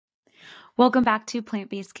Welcome back to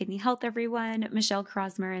Plant-Based Kidney Health, everyone. Michele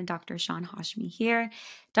Crosmer and Dr. Hashmi here.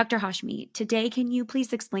 Dr. Hashmi, today can you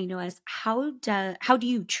please explain to us how do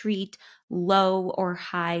you treat low or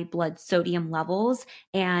high blood sodium levels,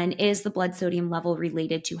 and is the blood sodium level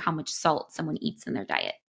related to how much salt someone eats in their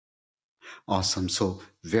diet? Awesome. So,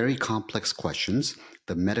 very complex questions.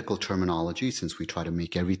 The medical terminology, since we try to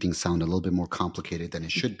make everything sound a little bit more complicated than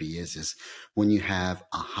it should be, is when you have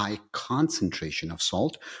a high concentration of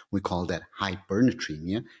salt, we call that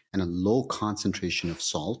hypernatremia, and a low concentration of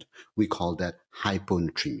salt, we call that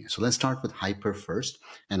hyponatremia. So, let's start with hyper first.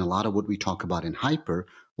 And a lot of what we talk about in hyper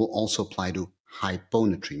will also apply to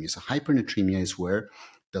hyponatremia. So, hypernatremia is where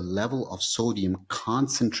the level of sodium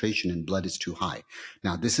concentration in blood is too high.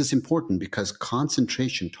 Now, this is important because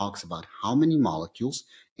concentration talks about how many molecules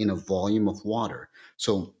in a volume of water.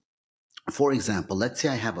 So, for example, let's say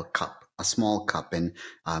I have a cup, a small cup, and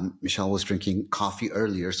Michele was drinking coffee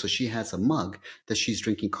earlier, so she has a mug that she's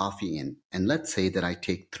drinking coffee in. And let's say that I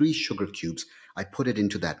take 3 sugar cubes, I put it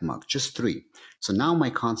into that mug, just 3. So now my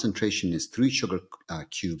concentration is 3 sugar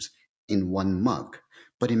cubes in one mug.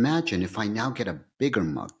 But imagine if I now get a bigger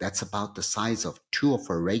mug that's about the size of 2 of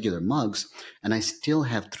our regular mugs, and I still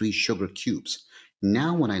have 3 sugar cubes.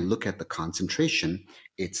 Now, when I look at the concentration,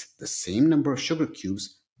 it's the same number of sugar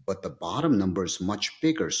cubes, but the bottom number is much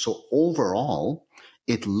bigger. So overall,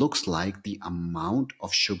 it looks like the amount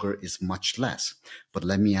of sugar is much less. But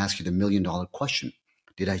let me ask you the $1,000,000 question.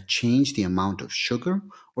 Did I change the amount of sugar,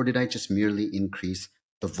 or did I just merely increase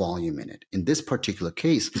the volume in it? In this particular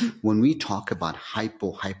case, when we talk about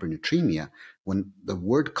hypernatremia, when the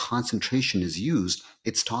word concentration is used,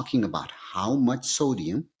 it's talking about how much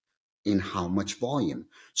sodium in how much volume.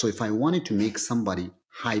 So if I wanted to make somebody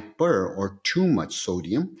hyper or too much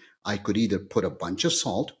sodium, I could either put a bunch of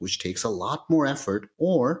salt, which takes a lot more effort,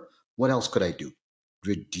 or what else could I do?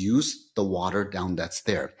 Reduce the water down that's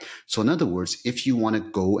there. So in other words, if you want to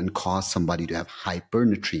go and cause somebody to have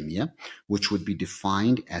hypernatremia, which would be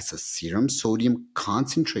defined as a serum sodium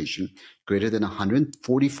concentration greater than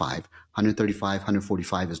 145, 135,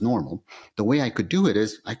 145 is normal. The way I could do it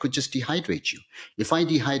is I could just dehydrate you. If I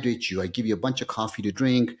dehydrate you, I give you a bunch of coffee to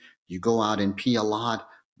drink, you go out and pee a lot,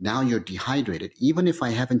 now you're dehydrated. Even if I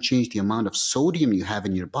haven't changed the amount of sodium you have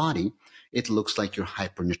in your body, it looks like you're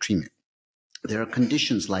hypernatremic. There are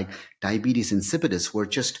conditions like diabetes insipidus where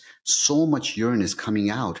just so much urine is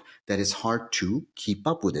coming out that it's hard to keep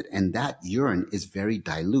up with it. And that urine is very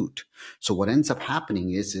dilute. So what ends up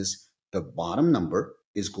happening is the bottom number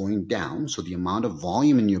is going down. So the amount of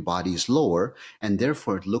volume in your body is lower, and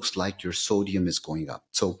therefore it looks like your sodium is going up.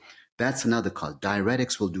 So that's another cause.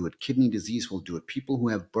 Diuretics will do it. Kidney disease will do it. People who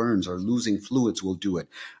have burns or losing fluids will do it.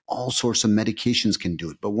 All sorts of medications can do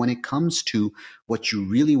it. But when it comes to what you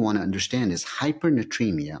really want to understand is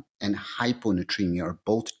hypernatremia and hyponatremia are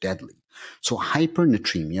both deadly. So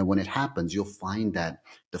hypernatremia, when it happens, you'll find that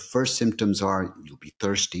the first symptoms are you'll be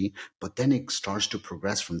thirsty, but then it starts to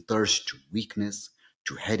progress from thirst to weakness,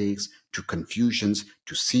 to headaches, to confusions,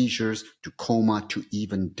 to seizures, to coma, to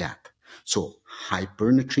even death. So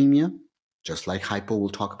hypernatremia, just like hypo we'll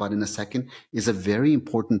talk about in a second, is a very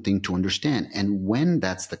important thing to understand. And when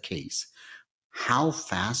that's the case, how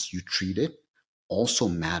fast you treat it also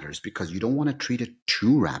matters because you don't want to treat it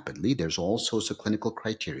too rapidly. There's all sorts of clinical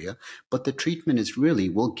criteria, but the treatment is really,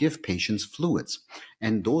 we'll give patients fluids.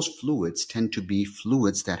 And those fluids tend to be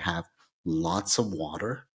fluids that have lots of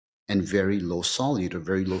water and very low solute or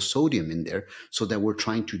very low sodium in there so that we're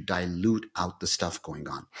trying to dilute out the stuff going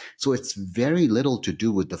on. So it's very little to do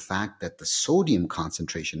with the fact that the sodium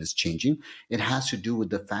concentration is changing. It has to do with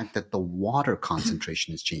the fact that the water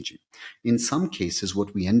concentration is changing. In some cases,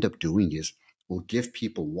 what we end up doing is we'll give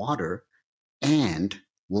people water and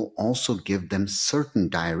we'll also give them certain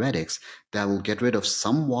diuretics that will get rid of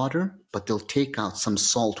some water, but they'll take out some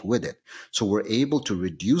salt with it. So we're able to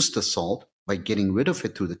reduce the salt by getting rid of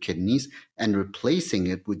it through the kidneys and replacing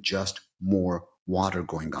it with just more water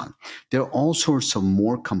going on. There are all sorts of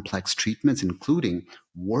more complex treatments, including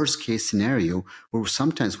worst case scenario, where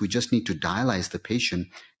sometimes we just need to dialyze the patient.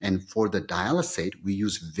 And for the dialysate, we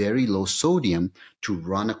use very low sodium to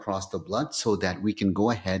run across the blood so that we can go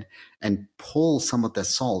ahead and pull some of the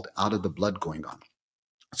salt out of the blood going on.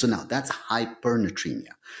 So now that's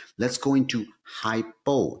hypernatremia. Let's go into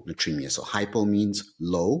hyponatremia. So hypo means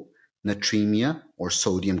low, natremia or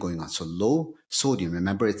sodium going on. So low sodium,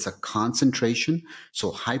 remember it's a concentration.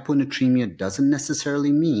 So hyponatremia doesn't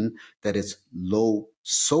necessarily mean that it's low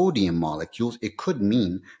sodium molecules. It could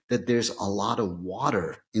mean that there's a lot of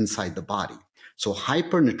water inside the body. So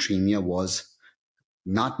hypernatremia was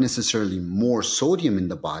not necessarily more sodium in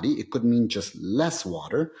the body. It could mean just less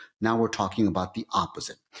water. Now we're talking about the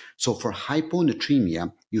opposite. So for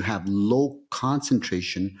hyponatremia, you have low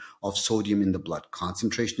concentration of sodium in the blood.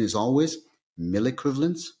 Concentration is always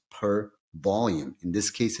milliequivalents per volume. In this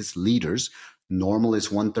case, it's liters. Normal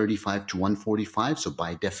is 135 to 145. So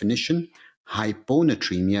by definition,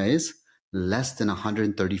 hyponatremia is less than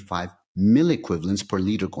 135 milliequivalents per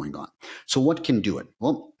liter going on. So what can do it?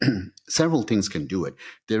 Well, several things can do it.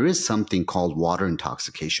 There is something called water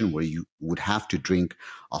intoxication, where you would have to drink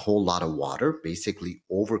a whole lot of water, basically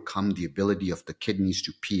overcome the ability of the kidneys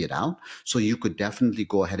to pee it out. So you could definitely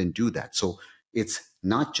go ahead and do that. So it's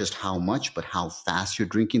not just how much, but how fast you're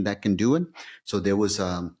drinking that can do it. So there was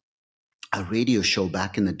a radio show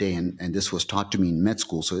back in the day, and this was taught to me in med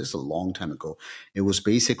school, so this is a long time ago. It was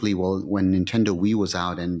basically, well, when Nintendo Wii was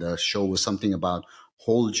out, and the show was something about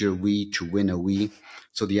hold your Wii to win a Wii.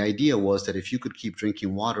 So the idea was that if you could keep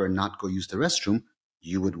drinking water and not go use the restroom,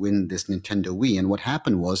 you would win this Nintendo Wii. And what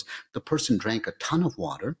happened was the person drank a ton of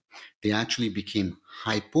water. They actually became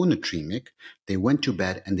hyponatremic. They went to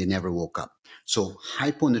bed and they never woke up. So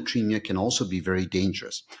hyponatremia can also be very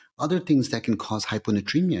dangerous. Other things that can cause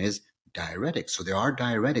hyponatremia is diuretics. So there are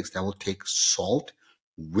diuretics that will take salt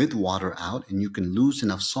with water out, and you can lose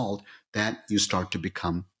enough salt that you start to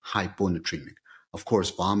become hyponatremic. Of course,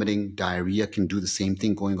 vomiting, diarrhea can do the same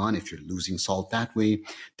thing going on if you're losing salt that way.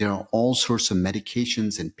 There are all sorts of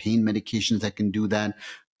medications and pain medications that can do that.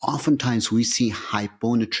 Oftentimes we see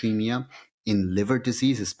hyponatremia in liver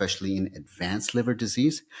disease, especially in advanced liver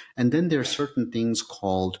disease. And then there are certain things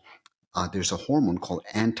called there's a hormone called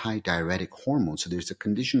antidiuretic hormone. So there's a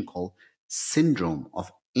condition called syndrome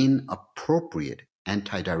of inappropriate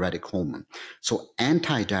antidiuretic hormone. So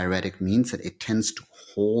antidiuretic means that it tends to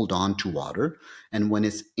hold on to water. And when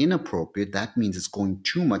it's inappropriate, that means it's going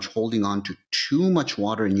too much, holding on to too much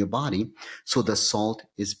water in your body. So the salt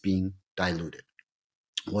is being diluted.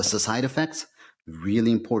 What's the side effects?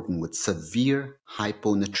 Really important with severe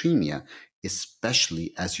hyponatremia,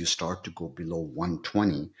 especially as you start to go below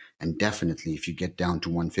 120, and definitely if you get down to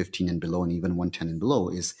 115 and below, and even 110 and below,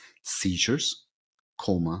 is seizures,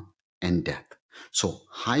 coma, and death. So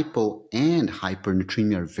hypo and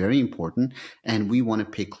hypernatremia are very important, and we want to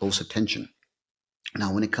pay close attention.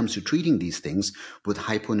 Now, when it comes to treating these things with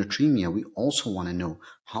hyponatremia, we also want to know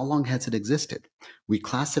how long has it existed. We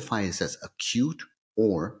classify it as acute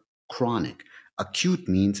or chronic. Acute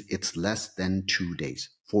means it's less than 2 days,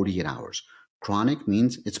 48 hours. Chronic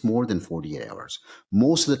means it's more than 48 hours.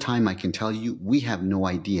 Most of the time, I can tell you, we have no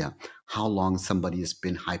idea how long somebody has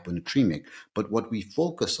been hyponatremic. But what we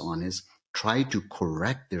focus on is try to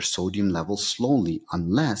correct their sodium levels slowly,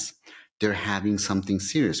 unless they're having something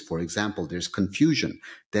serious. For example, there's confusion.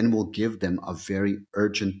 Then we'll give them a very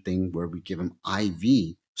urgent thing where we give them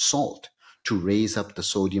IV salt to raise up the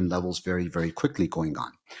sodium levels very, very quickly going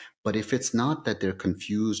on. But if it's not that they're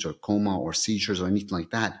confused or coma or seizures or anything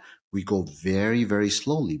like that, we go very, very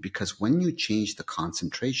slowly, because when you change the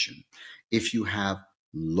concentration, if you have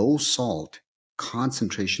low salt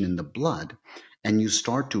concentration in the blood, and you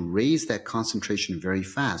start to raise that concentration very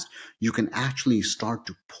fast, you can actually start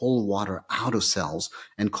to pull water out of cells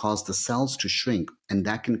and cause the cells to shrink. And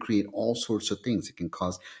that can create all sorts of things. It can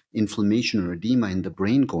cause inflammation or edema in the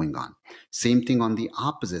brain going on. Same thing on the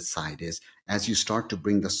opposite side is, as you start to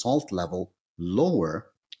bring the salt level lower,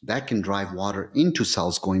 that can drive water into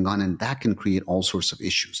cells going on, and that can create all sorts of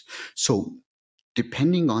issues. So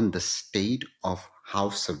depending on the state of how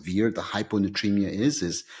severe the hyponatremia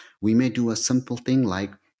is we may do a simple thing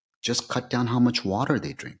like just cut down how much water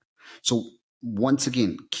they drink. So once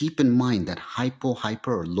again, keep in mind that hyper,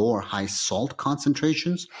 or low or high salt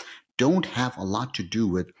concentrations don't have a lot to do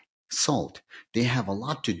with salt. They have a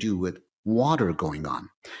lot to do with water going on.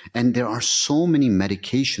 And there are so many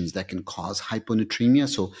medications that can cause hyponatremia.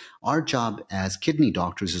 So our job as kidney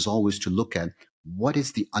doctors is always to look at what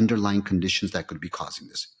is the underlying conditions that could be causing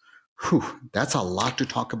this. Whew, that's a lot to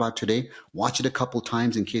talk about today. Watch it a couple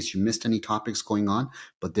times in case you missed any topics going on.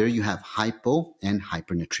 But there you have hypo and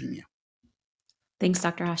hypernatremia. Thanks,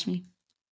 Dr. Hashmi.